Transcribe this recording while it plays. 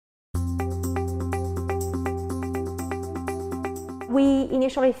We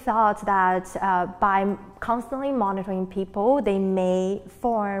initially thought that by constantly monitoring people, they may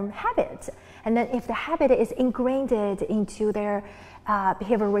form habits. And then if the habit is ingrained into their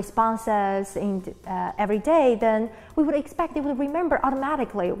behavioral responses every day, then we would expect they would remember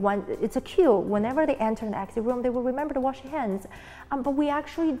automatically. When it's a cue, whenever they enter an exit room, they will remember to wash their hands. But we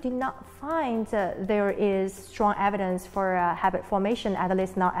actually did not find there is strong evidence for habit formation, at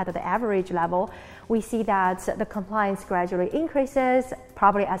least not at the average level. We see that the compliance gradually increases,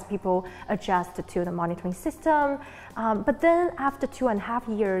 probably as people adjust to the monitoring system. But then after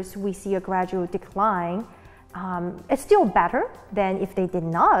 2.5 years, we see a gradual decline. It's still better than if they did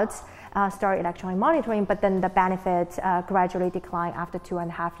not start electronic monitoring, but then the benefit gradually declined after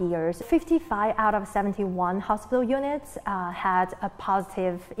 2.5 years. 55 out of 71 hospital units had a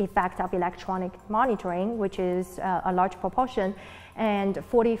positive effect of electronic monitoring, which is a large proportion, and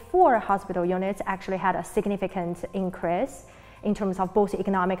 44 hospital units actually had a significant increase in terms of both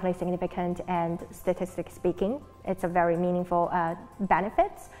economically significant and statistically speaking. It's a very meaningful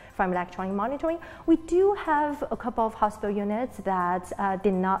benefits from electronic monitoring. We do have a couple of hospital units that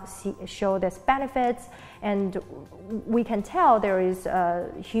did not show this benefits, and we can tell there is a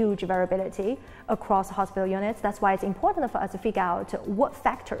huge variability across hospital units. That's why it's important for us to figure out what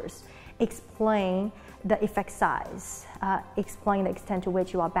factors explain the effect size, explain the extent to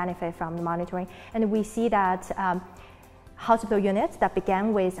which you are benefit from the monitoring. And we see that hospital units that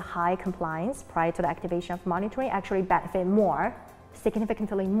began with high compliance prior to the activation of monitoring actually benefit more,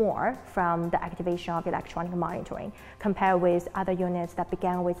 significantly more, from the activation of electronic monitoring compared with other units that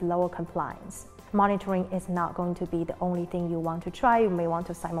began with lower compliance. Monitoring is not going to be the only thing you want to try. You may want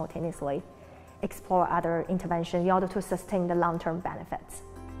to simultaneously explore other interventions in order to sustain the long-term benefits.